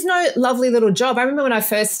there's no lovely little job. I remember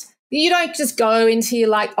when you don't just go into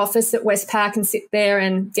your office at Westpac and sit there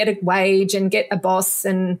and get a wage and get a boss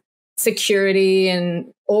and security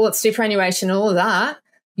and all its superannuation, all of that.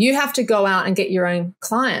 You have to go out and get your own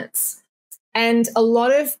clients. And a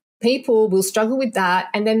lot of people will struggle with that,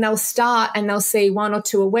 and then they'll start and they'll see one or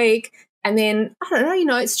two a week, and then, I don't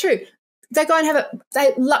know, it's true. They go and have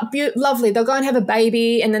lovely, they'll go and have a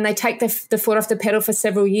baby, and then they take the foot off the pedal for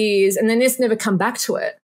several years, and then just never come back to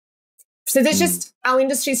it. So there's just, our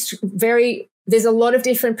industry's there's a lot of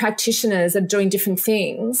different practitioners that are doing different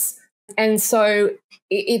things. And so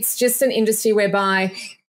it's just an industry whereby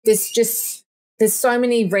there's so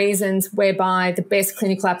many reasons whereby the best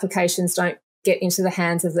clinical applications don't get into the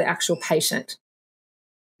hands of the actual patient.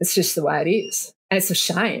 It's just the way it is. And it's a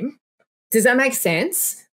shame. Does that make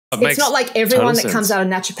sense? It's not like everyone that comes out of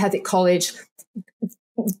naturopathic college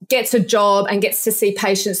gets a job and gets to see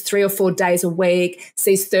patients 3 or 4 days a week,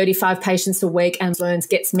 sees 35 patients a week and learns,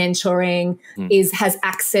 gets mentoring, has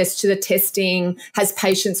access to the testing, has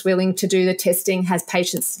patients willing to do the testing, has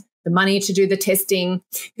patients the money to do the testing,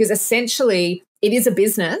 because essentially it is a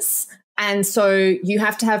business. And so you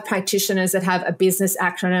have to have practitioners that have a business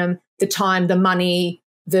acumen, the time, the money,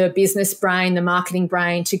 the business brain, the marketing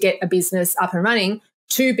brain to get a business up and running,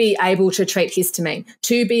 to be able to treat histamine,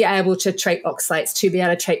 to be able to treat oxalates, to be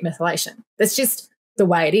able to treat methylation. That's just the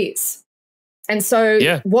way it is. And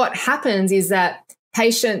so what happens is that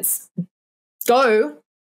patients go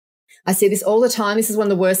I see this all the time. This is one of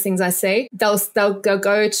the worst things I see. They'll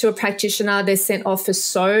go to a practitioner. They're sent off for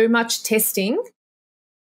so much testing,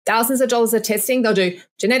 thousands of dollars of testing. They'll do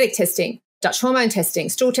genetic testing, Dutch hormone testing,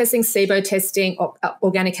 stool testing, SIBO testing,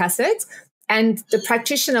 organic acids. And the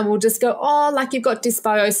practitioner will just go, oh, like you've got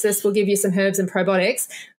dysbiosis, we'll give you some herbs and probiotics.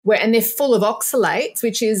 And they're full of oxalates,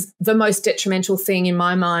 which is the most detrimental thing in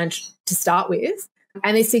my mind to start with.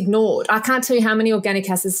 And it's ignored. I can't tell you how many organic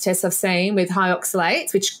acids tests I've seen with high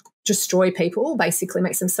oxalates, which destroy people, basically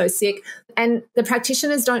makes them so sick. And the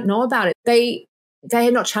practitioners don't know about it. They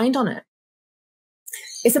are not trained on it.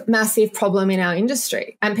 It's a massive problem in our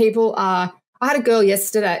industry. And people are, I had a girl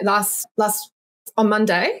yesterday, on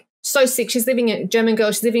Monday, so sick. She's living a German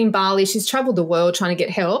girl. She's living in Bali. She's traveled the world trying to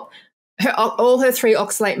get help. All her 3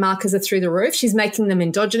 oxalate markers are through the roof. She's making them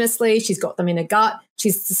endogenously. She's got them in her gut.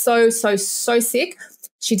 She's so sick.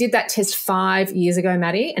 She did that test 5 years ago,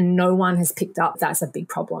 Maddie, and no one has picked up that's a big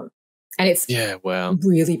problem. And it's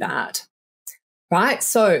really bad, right?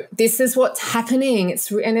 So this is what's happening.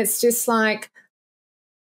 It's just like,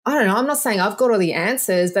 I don't know, I'm not saying I've got all the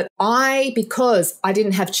answers, but because I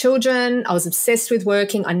didn't have children, I was obsessed with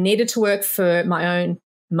working, I needed to work for my own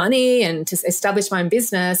money and to establish my own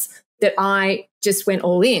business, that I just went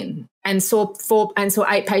all in and saw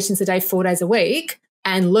 8 patients a day, 4 days a week,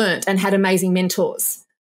 and learnt and had amazing mentors,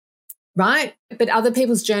 right? But other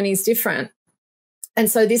people's journey is different. And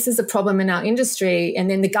so this is a problem in our industry. And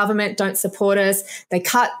then the government don't support us. They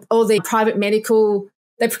cut all the private medical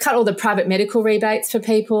rebates for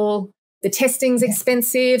people. The testing's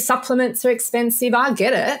expensive. Supplements are expensive. I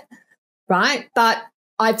get it, right? But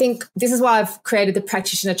I think this is why I've created the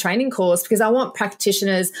practitioner training course, because I want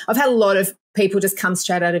practitioners. I've had a lot of people just come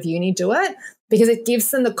straight out of uni do it, because it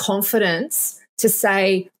gives them the confidence to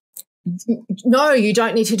say, no, you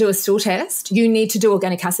don't need to do a stool test. You need to do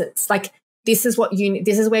organic acids. Like, this is where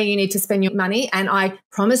you need to spend your money. And I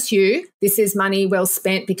promise you, this is money well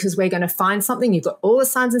spent, because we're going to find something. You've got all the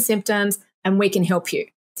signs and symptoms and we can help you.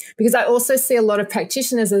 Because I also see a lot of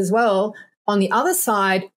practitioners as well on the other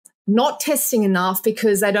side not testing enough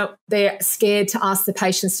because they're scared to ask the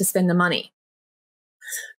patients to spend the money.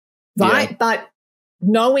 Right? Yeah. But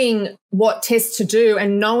knowing what tests to do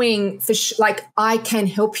and knowing I can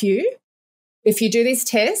help you. If you do these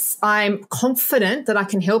tests, I'm confident that I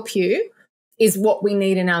can help you, is what we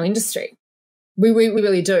need in our industry. We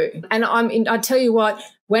really do. And I tell you what,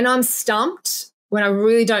 when I'm stumped, when I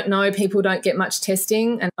really don't know, people don't get much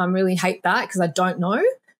testing, and I really hate that because I don't know.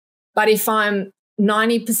 But if I'm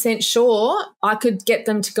 90% sure, I could get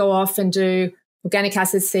them to go off and do organic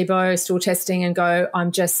acid, SIBO, stool testing, and go,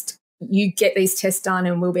 you get these tests done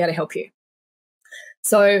and we'll be able to help you.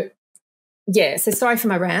 So, yeah, so sorry for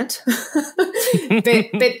my rant.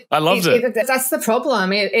 but I loved it. That's the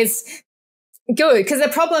problem. It's good, because the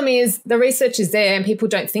problem is the research is there and people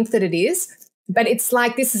don't think that it is. But it's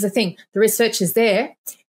like, this is the thing, the research is there.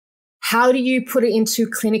 How do you put it into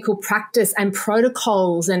clinical practice and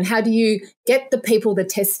protocols, and how do you get the people the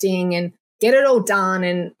testing and get it all done?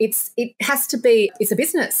 And it's a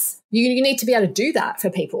business. You need to be able to do that for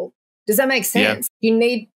people. Does that make sense? Yeah. You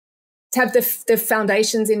need to have the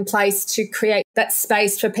foundations in place to create that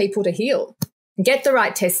space for people to heal. Get the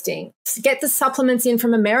right testing. Get the supplements in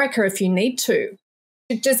from America if you need to.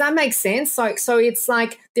 Does that make sense? So it's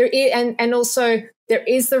like there is, and also there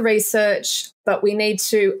is the research, but we need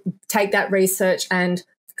to take that research and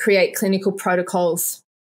create clinical protocols.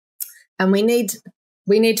 And we need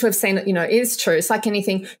to have seen, it is true. It's like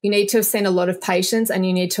anything. You need to have seen a lot of patients, and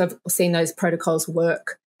you need to have seen those protocols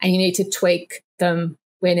work, and you need to tweak them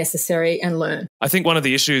where necessary and learn. I think one of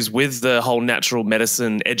the issues with the whole natural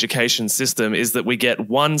medicine education system is that we get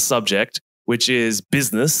one subject, which is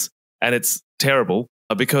business, and it's terrible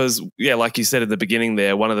because, like you said in the beginning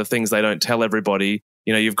there, one of the things they don't tell everybody,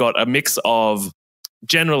 you've got a mix of,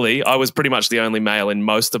 generally, I was pretty much the only male in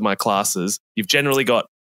most of my classes. You've generally got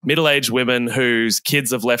middle-aged women whose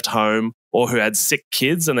kids have left home or who had sick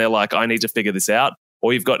kids and they're like, I need to figure this out.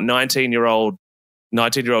 Or you've got 19-year-old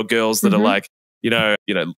girls that are like,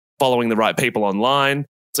 following the right people online.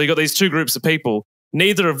 So you've got these two groups of people,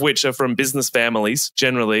 neither of which are from business families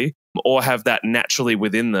generally or have that naturally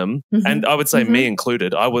within them. Mm-hmm. And I would say me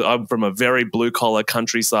included. I'm from a very blue-collar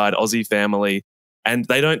countryside Aussie family, and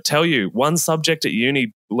they don't tell you one subject at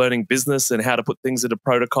uni, learning business and how to put things into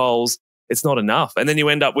protocols. It's not enough. And then you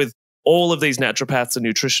end up with all of these naturopaths and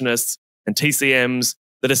nutritionists and TCMs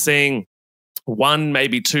that are seeing 1,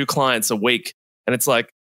 maybe 2 clients a week. And it's like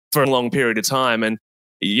for a long period of time. And,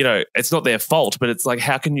 it's not their fault, but it's like,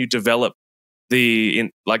 how can you develop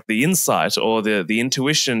the insight or the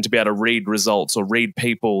intuition to be able to read results or read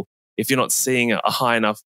people if you're not seeing a high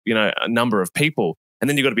enough a number of people. And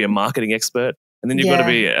then you've got to be a marketing expert. And then you've got to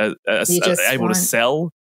be able to sell,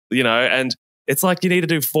 and it's like you need to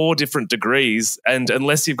do 4 different degrees. And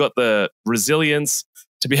unless you've got the resilience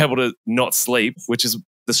to be able to not sleep, which is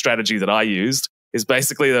the strategy that I used, is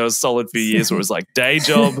basically there was a solid few years where it was like day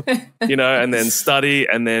job, and then study.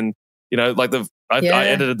 And then, I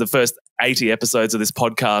edited the first 80 episodes of this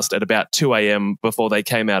podcast at about 2 a.m. before they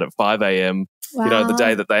came out at 5 a.m., the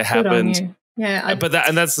day that they happened. Yeah,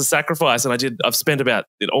 that's the sacrifice. And I've spent about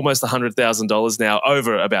almost $100,000 now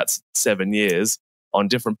over about 7 years on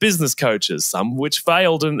different business coaches, some which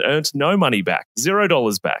failed and earned no money back,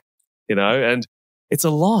 $0 back, and it's a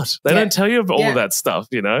lot. They don't tell you all of that stuff,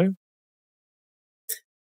 No,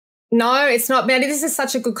 it's not. Man, this is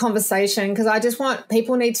such a good conversation because I just want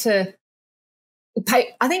people need to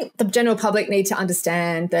I think the general public need to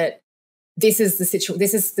understand that this is the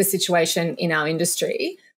situation in our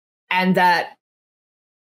industry, and that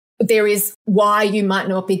there is why you might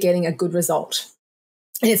not be getting a good result.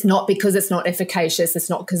 And it's not because it's not efficacious. It's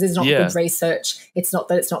not because there's not good research. It's not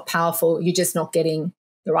that it's not powerful. You're just not getting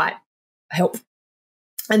the right help.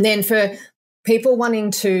 And then for people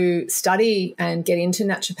wanting to study and get into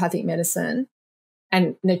naturopathic medicine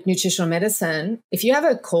and nutritional medicine, if you have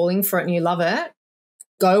a calling for it and you love it,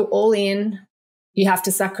 go all in. You have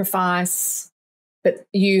to sacrifice, but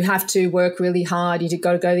you have to work really hard. You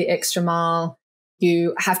got to go the extra mile.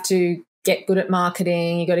 You have to get good at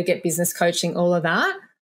marketing. You got to get business coaching, all of that.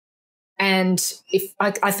 And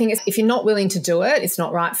I think if you're not willing to do it, it's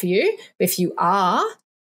not right for you. But if you are,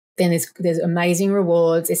 then there's amazing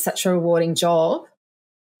rewards. It's such a rewarding job,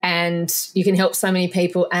 and you can help so many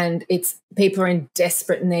people. And people are in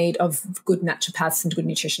desperate need of good naturopaths and good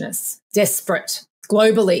nutritionists. Desperate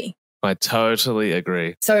globally. I totally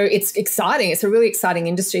agree. So it's exciting. It's a really exciting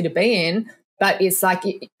industry to be in. But it's like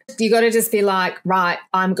you got to just be like, right,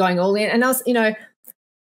 I'm going all in. And I was,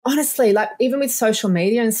 honestly, like even with social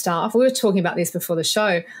media and stuff, we were talking about this before the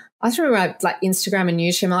show. I just remember like Instagram and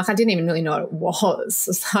YouTube, I didn't even really know what it was.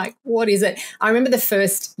 It's like, what is it? I remember the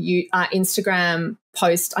first Instagram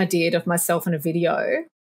post I did of myself in a video.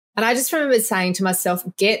 And I just remember saying to myself,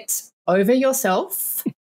 get over yourself.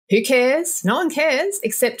 Who cares? No one cares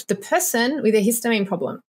except the person with a histamine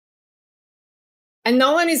problem. And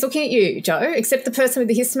no one is looking at you, Joe, except the person with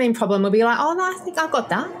the histamine problem will be like, oh, no, I think I've got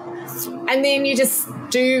that. And then you just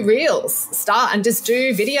do reels, start and just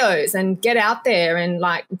do videos and get out there and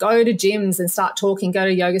like go to gyms and start talking, go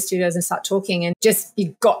to yoga studios and start talking, and just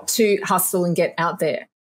you've got to hustle and get out there.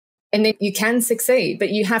 And then you can succeed,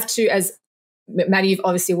 but you have to, as Maddie, you've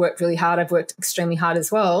obviously worked really hard. I've worked extremely hard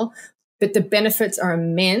as well, but the benefits are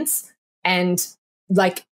immense. And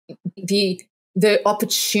like the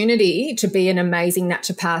opportunity to be an amazing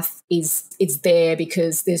naturopath is there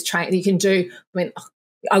because there's you can do.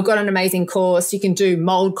 I've got an amazing course. You can do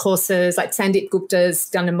mold courses, like Sandeep Gupta's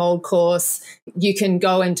done a mold course. You can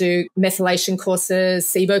go and do methylation courses,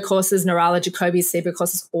 SIBO courses, Narala Jacoby's SIBO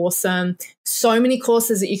course is awesome. So many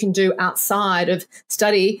courses that you can do outside of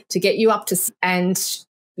study to get you up to, and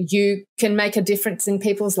you can make a difference in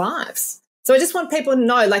people's lives. So I just want people to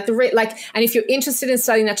know, and if you're interested in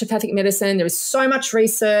studying naturopathic medicine, there is so much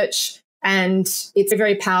research and it's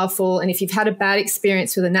very powerful. And if you've had a bad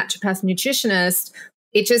experience with a naturopath nutritionist,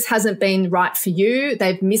 it just hasn't been right for you.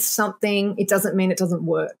 They've missed something. It doesn't mean it doesn't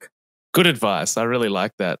work. Good advice. I really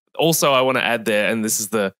like that. Also, I want to add there, and this is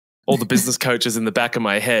all the business coaches in the back of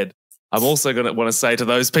my head, I'm also going to want to say to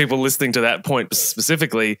those people listening to that point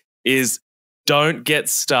specifically is don't get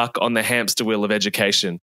stuck on the hamster wheel of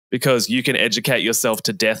education, because you can educate yourself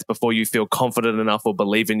to death before you feel confident enough or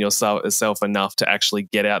believe in yourself enough to actually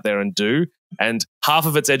get out there and do. And half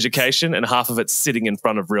of it's education and half of it's sitting in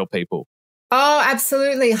front of real people. Oh,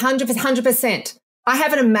 absolutely. 100%. I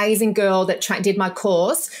have an amazing girl that did my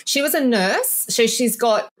course. She was a nurse. So she's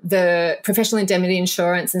got the professional indemnity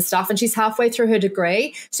insurance and stuff, and she's halfway through her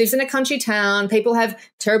degree. She lives in a country town. People have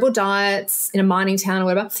terrible diets in a mining town or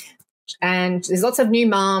whatever. And there's lots of new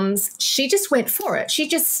mums. She just went for it. She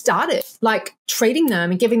just started like treating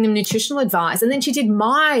them and giving them nutritional advice. And then she did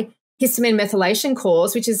my histamine methylation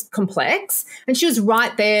course, which is complex. And she was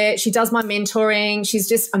right there. She does my mentoring. She's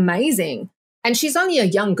just amazing. And she's only a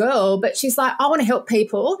young girl, but she's like, I want to help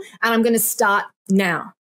people and I'm going to start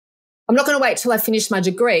now. I'm not going to wait till I finish my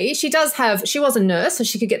degree. She was a nurse, so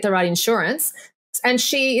she could get the right insurance. And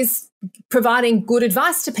she is providing good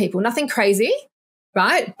advice to people, nothing crazy,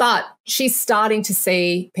 right? But she's starting to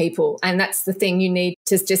see people. And that's the thing, you need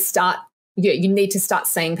to just start, you need to start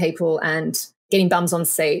seeing people and getting bums on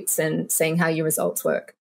seats and seeing how your results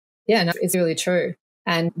work. Yeah, no, it's really true.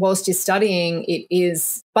 And whilst you're studying, it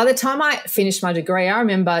is, by the time I finished my degree, I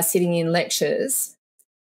remember sitting in lectures,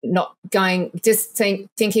 not going, just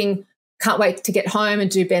thinking, can't wait to get home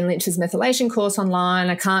and do Ben Lynch's methylation course online.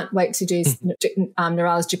 I can't wait to do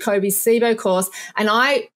Narales Jacoby's SIBO course. And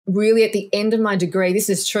I really, at the end of my degree, this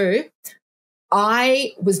is true,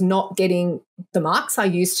 I was not getting the marks I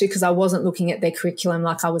used to because I wasn't looking at their curriculum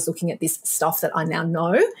like I was looking at this stuff that I now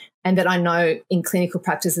know and that I know in clinical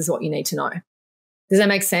practice is what you need to know. Does that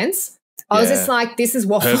make sense? I was just like, this is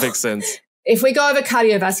what perfect sense. If we go over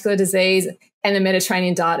cardiovascular disease and the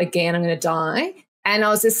Mediterranean diet again, I'm going to die. And I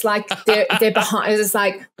was just like, they're behind. I was just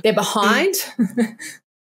like, they're behind.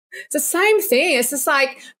 It's the same thing. It's just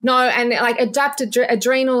like, no, and like adapted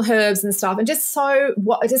adrenal herbs and stuff, and just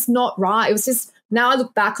just not right. It was just, now I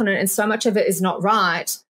look back on it and so much of it is not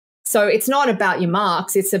right. So it's not about your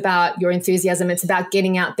marks. It's about your enthusiasm. It's about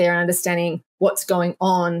getting out there and understanding what's going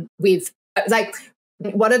on with, like,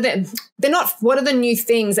 what are the new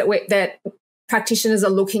things that practitioners are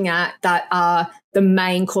looking at that are the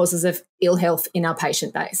main causes of ill health in our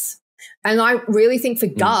patient base. And I really think for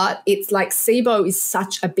gut, it's like SIBO is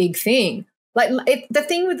such a big thing. Like the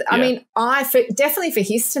thing with, I mean, definitely for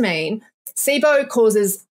histamine, SIBO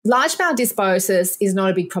causes large bowel dysbiosis is not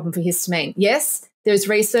a big problem for histamine. Yes, there's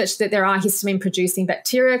research that there are histamine-producing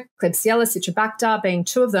bacteria, Klebsiella, Citrobacter being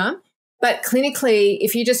two of them. But clinically,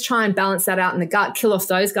 if you just try and balance that out in the gut, kill off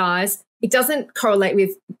those guys, it doesn't correlate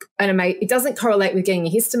with getting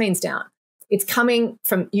your histamines down. It's coming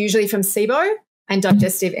from usually from SIBO and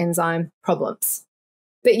digestive enzyme problems.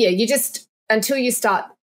 But yeah, you just, until you start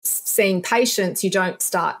seeing patients, you don't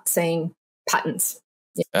start seeing patterns.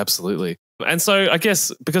 Yeah. Absolutely. And so I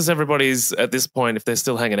guess because everybody's at this point, if they're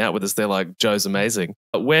still hanging out with us, they're like, Joe's amazing.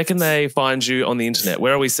 Where can they find you on the internet?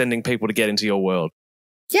 Where are we sending people to get into your world?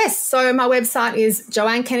 Yes. So my website is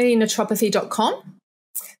joannekennedynaturopathy.com.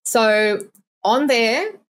 So on there,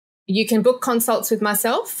 you can book consults with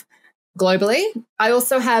myself globally. I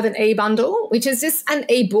also have an e-bundle, which is just an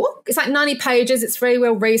e-book. It's like 90 pages. It's very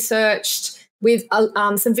well researched with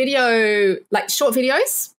some video, like short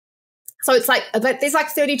videos. So it's like, there's like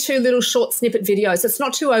 32 little short snippet videos. So it's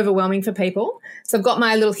not too overwhelming for people. So I've got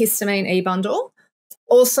my little histamine e-bundle.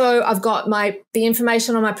 Also, I've got the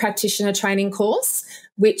information on my practitioner training course,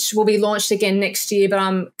 which will be launched again next year, but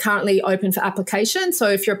I'm currently open for application. So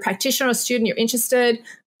if you're a practitioner or a student, you're interested,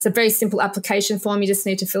 it's a very simple application form you just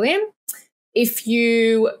need to fill in. If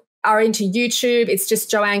you are into YouTube, it's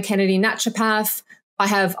just Joanne Kennedy Naturopath. I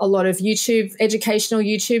have a lot of educational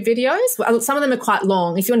YouTube videos. Some of them are quite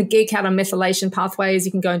long. If you want to geek out on methylation pathways,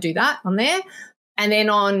 you can go and do that on there. And then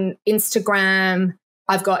on Instagram,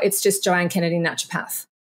 it's just Joanne Kennedy Naturopath.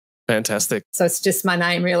 Fantastic. So it's just my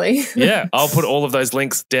name, really. Yeah, I'll put all of those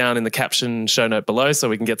links down in the caption show note below so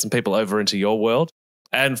we can get some people over into your world.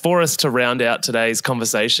 And for us to round out today's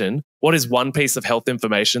conversation, what is one piece of health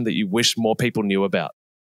information that you wish more people knew about?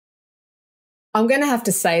 I'm going to have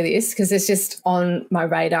to say this because it's just on my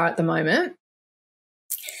radar at the moment.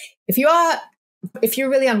 If you're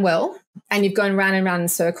really unwell and you've gone round and round in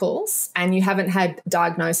circles and you haven't had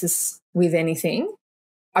diagnosis with anything,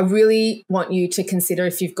 I really want you to consider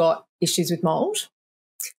if you've got issues with mold.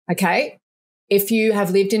 Okay. If you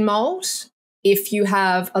have lived in mold, if you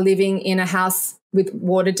are living in a house with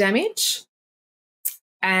water damage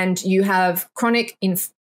and you have chronic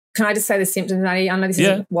can I just say the symptoms, Maddie? I know this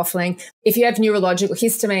is waffling. If you have neurological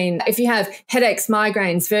histamine, if you have headaches,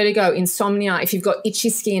 migraines, vertigo, insomnia, if you've got itchy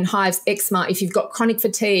skin, hives, eczema, if you've got chronic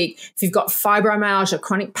fatigue, if you've got fibromyalgia,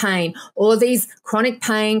 chronic pain, all of these chronic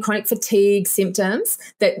pain, chronic fatigue symptoms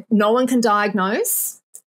that no one can diagnose,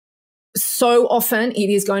 so often it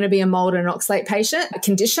is going to be a mold and an oxalate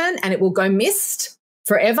condition, and it will go missed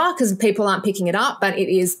forever because people aren't picking it up, but it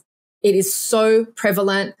is so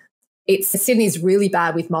prevalent. Sydney's really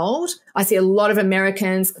bad with mold. I see a lot of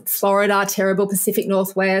Americans, Florida, terrible, Pacific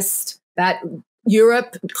Northwest, that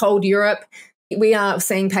Europe, cold Europe. We are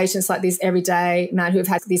seeing patients like this every day, Matt, who have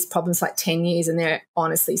had these problems for like 10 years and they're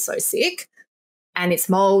honestly so sick. And it's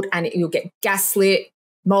mold and you'll get gaslit.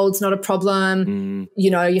 Mold's not a problem.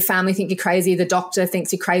 You know, your family think you're crazy. The doctor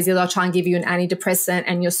thinks you're crazy. They'll try and give you an antidepressant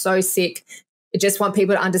and you're so sick. I just want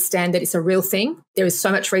people to understand that it's a real thing. There is so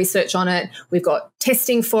much research on it. We've got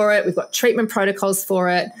testing for it. We've got treatment protocols for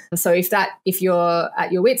it. So if you're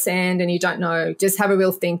at your wit's end and you don't know, just have a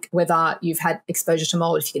real think whether you've had exposure to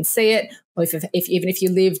mold, if you can see it, or even if you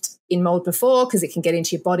lived in mold before, because it can get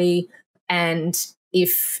into your body, and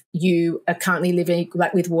if you are currently living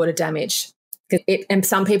like with water damage. And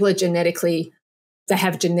some people are they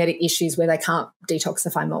have genetic issues where they can't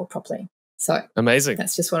detoxify mold properly. So amazing.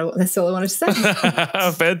 That's all I wanted to say.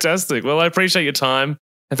 Fantastic. Well, I appreciate your time.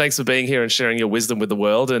 And thanks for being here and sharing your wisdom with the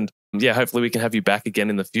world. And yeah, hopefully we can have you back again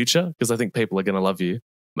in the future because I think people are going to love you.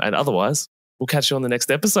 And otherwise, we'll catch you on the next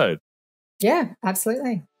episode. Yeah,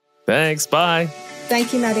 absolutely. Thanks. Bye.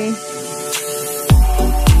 Thank you, Maddie.